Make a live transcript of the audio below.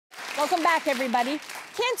Welcome back, everybody.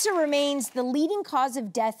 Cancer remains the leading cause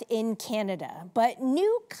of death in Canada, but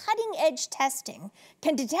new cutting-edge testing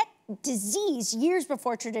can detect disease years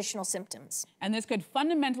before traditional symptoms. And this could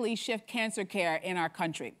fundamentally shift cancer care in our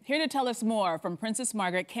country. Here to tell us more from Princess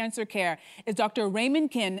Margaret Cancer Care is Dr.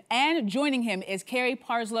 Raymond, and joining him is Kerri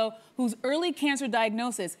Parslow, whose early cancer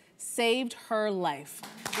diagnosis saved her life.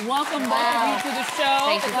 Welcome both of you to the show.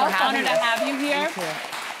 Thank you for having us. It's an honor to have you here. Thank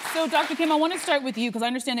you. So, Dr. Kim, I want to start with you because I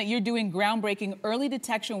understand that you're doing groundbreaking early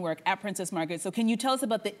detection work at Princess Margaret. So can you tell us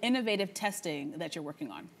about the innovative testing that you're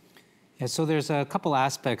working on? Yeah, so there's a couple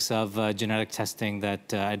aspects of genetic testing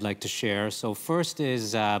that I'd like to share. So first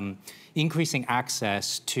is increasing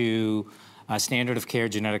access to standard of care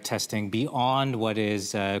genetic testing beyond what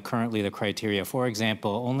is currently the criteria. For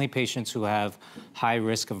example, only patients who have high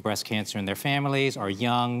risk of breast cancer in their families, are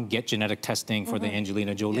young, get genetic testing for the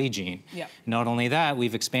Angelina Jolie gene. Not only that,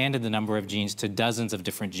 we've expanded the number of genes to dozens of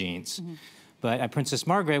different genes. But at Princess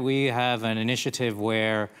Margaret, we have an initiative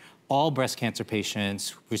where all breast cancer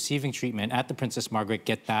patients receiving treatment at the Princess Margaret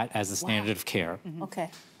get that as the standard of care. Okay.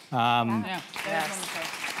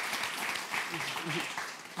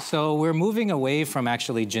 So we're moving away from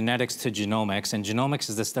actually genetics to genomics, and genomics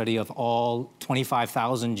is the study of all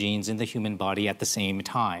 25,000 genes in the human body at the same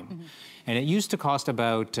time. And it used to cost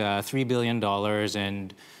about $3 billion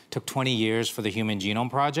and took 20 years for the Human Genome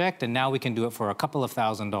Project, and now we can do it for a couple of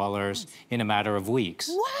 $1,000s in a matter of weeks.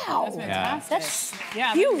 Wow. That's fantastic.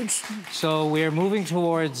 That's huge. So we're moving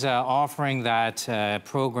towards offering that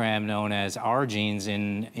program known as Our Genes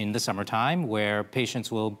in the summertime, where patients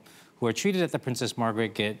who are treated at the Princess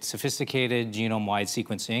Margaret get sophisticated genome-wide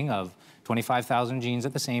sequencing of 25,000 genes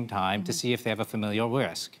at the same time to see if they have a familial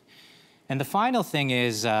risk. And the final thing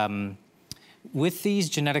is, with these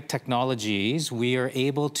genetic technologies, we are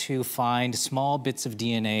able to find small bits of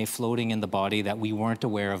DNA floating in the body that we weren't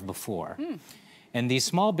aware of before. And these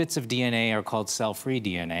small bits of DNA are called cell-free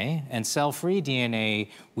DNA. And cell-free DNA,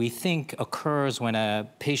 we think, occurs when a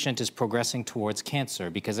patient is progressing towards cancer,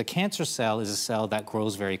 because a cancer cell is a cell that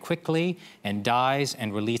grows very quickly and dies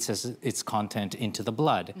and releases its content into the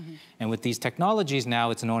blood. And with these technologies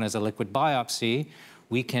now, it's known as a liquid biopsy,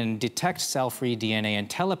 we can detect cell-free DNA and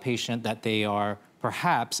tell a patient that they are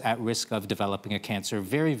perhaps at risk of developing a cancer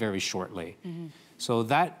very, very shortly. So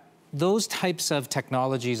those types of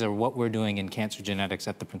technologies are what we're doing in cancer genetics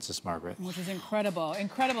at the Princess Margaret. Which is incredible,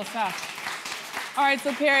 incredible stuff. All right,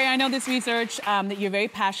 so Kerri, I know this research, that you're very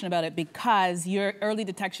passionate about it because your early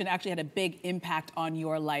detection actually had a big impact on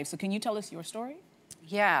your life. So can you tell us your story?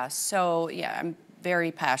 Yeah, so I'm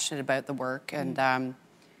very passionate about the work, and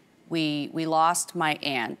we lost my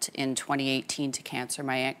aunt in 2018 to cancer,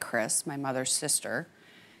 my Aunt Chris, my mother's sister,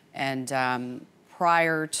 and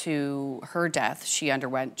prior to her death, she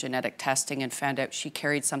underwent genetic testing and found out she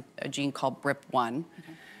carried a gene called BRIP1,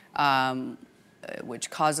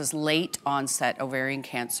 which causes late onset ovarian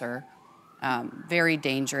cancer. Very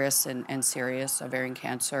dangerous and serious. Ovarian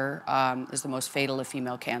cancer is the most fatal of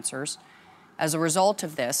female cancers. As a result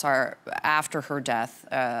of this, after her death,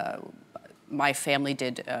 my family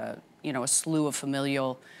did a slew of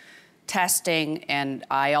familial testing, and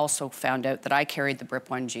I also found out that I carried the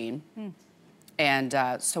BRIP1 gene. And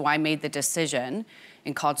so I made the decision,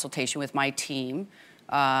 in consultation with my team,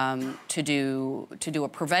 to do a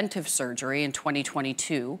preventive surgery in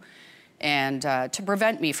 2022, and to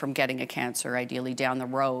prevent me from getting a cancer, ideally down the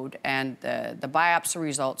road. And the biopsy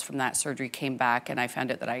results from that surgery came back, and I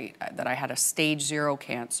found out that I had a stage 0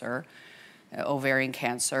 cancer, ovarian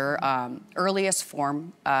cancer, earliest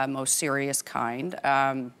form, most serious kind.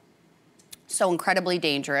 So incredibly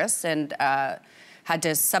dangerous, and had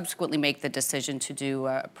to subsequently make the decision to do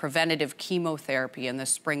preventative chemotherapy in the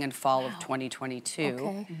spring and fall of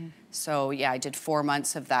 2022. So yeah, I did 4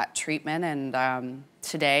 months of that treatment, and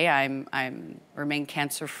today I'm remain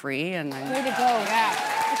cancer-free, and I'm... Way to go. Yeah.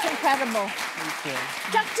 That's incredible. Thank you.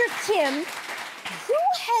 Dr. Kim, who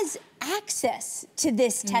has access to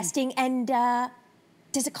this testing, and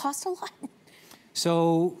does it cost a lot?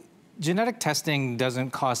 So genetic testing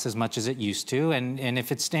doesn't cost as much as it used to, and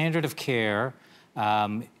if it's standard of care,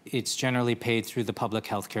 it's generally paid through the public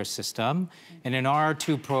healthcare system. And in our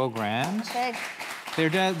 2 programs,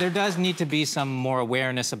 there does need to be some more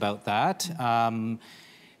awareness about that.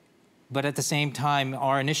 But at the same time,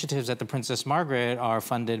 our initiatives at the Princess Margaret are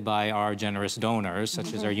funded by our generous donors,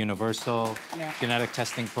 such as our universal genetic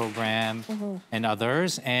testing program and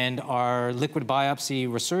others, and our liquid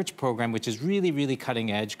biopsy research program, which is really, really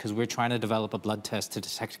cutting edge, because we're trying to develop a blood test to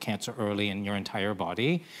detect cancer early in your entire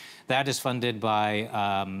body. That is funded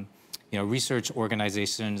by research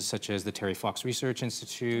organizations such as the Terry Fox Research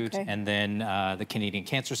Institute, and then the Canadian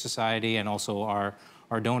Cancer Society, and also our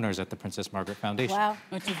donors at the Princess Margaret Foundation. Wow.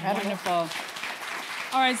 Which is wonderful.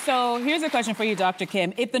 All right, so here's a question for you, Dr.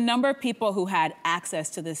 Kim. If the number of people who had access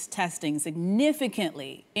to this testing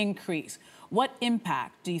significantly increased, what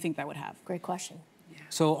impact do you think that would have? Great question.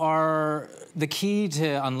 So the key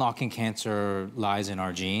to unlocking cancer lies in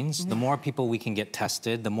our genes. The more people we can get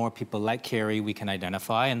tested, the more people like Kerri we can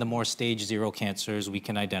identify, and the more stage 0 cancers we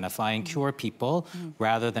can identify and cure people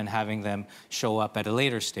rather than having them show up at a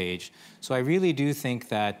later stage. So I really do think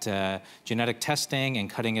that genetic testing and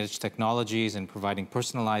cutting edge technologies and providing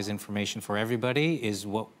personalized information for everybody is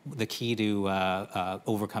what the key to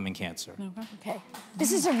overcoming cancer. Okay.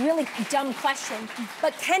 This is a really dumb question,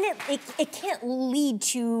 but can it can't lead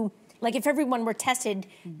to, like, if everyone were tested,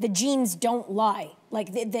 the genes don't lie. Like,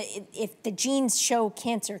 if the genes show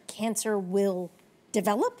cancer, cancer will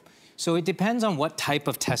develop? So it depends on what type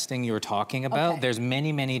of testing you're talking about. Okay. There's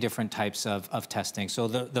many, many different types of testing. So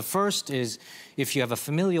the first is if you have a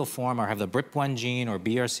familial form or have the BRIP1 gene or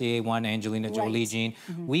BRCA1 Angelina Jolie gene,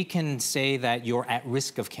 we can say that you're at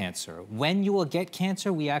risk of cancer. When you will get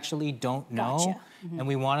cancer, we actually don't know. Gotcha. And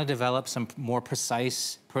we want to develop some more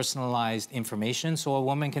precise, personalized information so a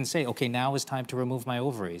woman can say, okay, now is time to remove my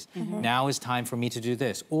ovaries. Now is time for me to do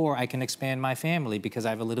this. Or I can expand my family because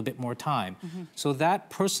I have a little bit more time. So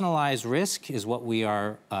that personalized risk is what we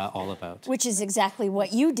are all about. Which is exactly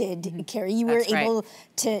what you did, Kerri. You were able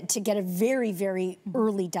to get a very, very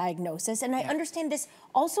early diagnosis. And I understand this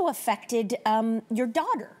also affected your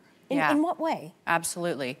daughter. In what way?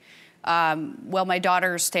 Absolutely. Well, my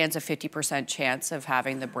daughter stands a 50% chance of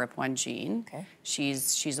having the BRIP1 gene. Okay.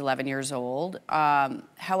 She's 11 years old.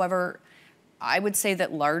 However, I would say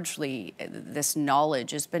that largely this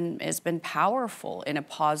knowledge has been powerful in a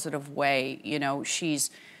positive way. You know, she's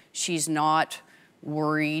not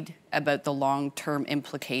worried about the long-term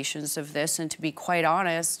implications of this, and to be quite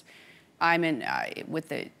honest, I'm in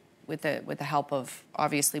with the help of,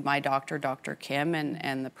 obviously, my doctor, Dr. Kim,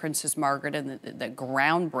 and the Princess Margaret, and the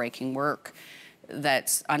groundbreaking work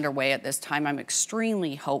that's underway at this time. I'm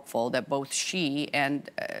extremely hopeful that both she and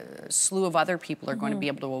a slew of other people are going to be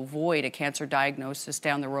able to avoid a cancer diagnosis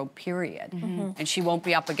down the road, period. And she won't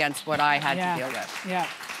be up against what I had to deal with. Yeah,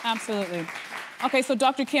 absolutely. Okay, so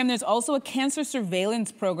Dr. Kim, there's also a cancer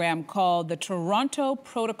surveillance program called the Toronto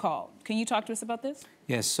Protocol. Can you talk to us about this?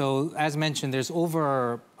 Yes, so as mentioned, there's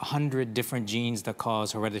over 100 different genes that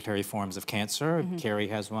cause hereditary forms of cancer. Kerri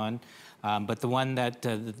has one. But the one that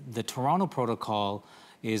the Toronto Protocol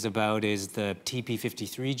is about is the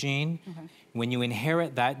TP53 gene. When you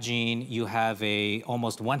inherit that gene, you have a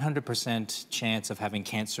almost 100% chance of having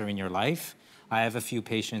cancer in your life. I have a few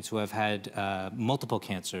patients who have had multiple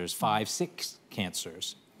cancers, 5, 6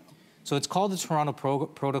 cancers. So it's called the Toronto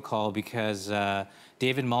Protocol because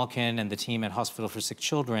David Malkin and the team at Hospital for Sick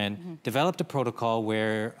Children developed a protocol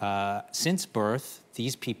where since birth,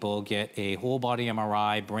 these people get a whole body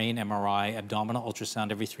MRI, brain MRI, abdominal ultrasound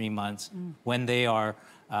every 3 months. When they are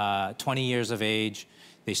 20 years of age,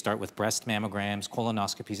 they start with breast mammograms,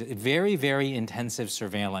 colonoscopies, very, very intensive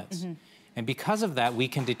surveillance. And because of that, we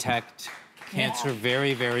can detect cancer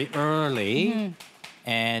very, very early.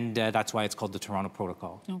 And that's why it's called the Toronto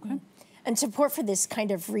Protocol. Okay. And support for this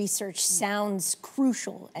kind of research sounds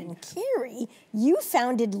crucial. And Kerri, you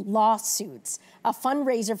founded Lawsuits, a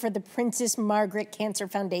fundraiser for the Princess Margaret Cancer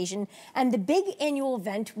Foundation. And the big annual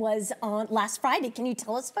event was on last Friday. Can you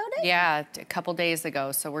tell us about it? Yeah, a couple days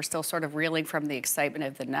ago. So we're still sort of reeling from the excitement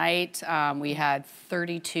of the night. We had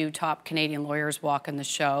 32 top Canadian lawyers walk in the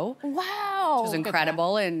show. Wow. Which was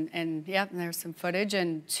incredible. And yeah, there's some footage,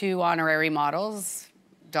 and 2 honorary models.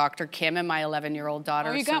 Dr. Kim and my 11-year-old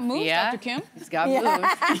daughter, you got moves, Dr. Kim? He's got moves.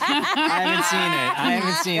 I haven't seen it. I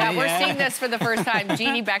haven't seen it yet. We're seeing this for the first time.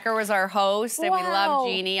 Jeannie Becker was our host, and we love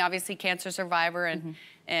Jeannie, obviously cancer survivor,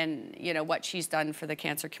 and you know what she's done for the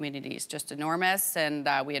cancer community is just enormous. And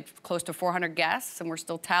we had close to 400 guests, and we're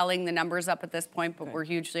still tallying the numbers up at this point, but we're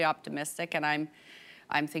hugely optimistic, and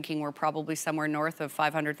I'm thinking we're probably somewhere north of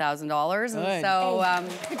 $500,000, and so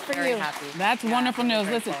very happy. That's wonderful news.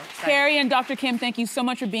 Listen, Kerri and Dr. Kim, thank you so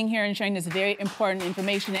much for being here and sharing this very important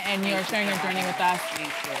information, and you're sharing your journey with us. Thank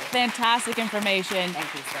you. Fantastic information.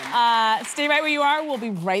 Thank you so much. Stay right where you are. We'll be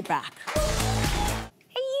right back.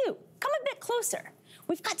 Hey, you, come a bit closer.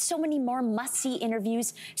 We've got so many more must-see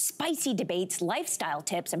interviews, spicy debates, lifestyle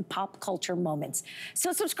tips, and pop culture moments.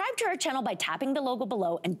 So subscribe to our channel by tapping the logo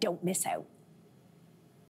below and don't miss out.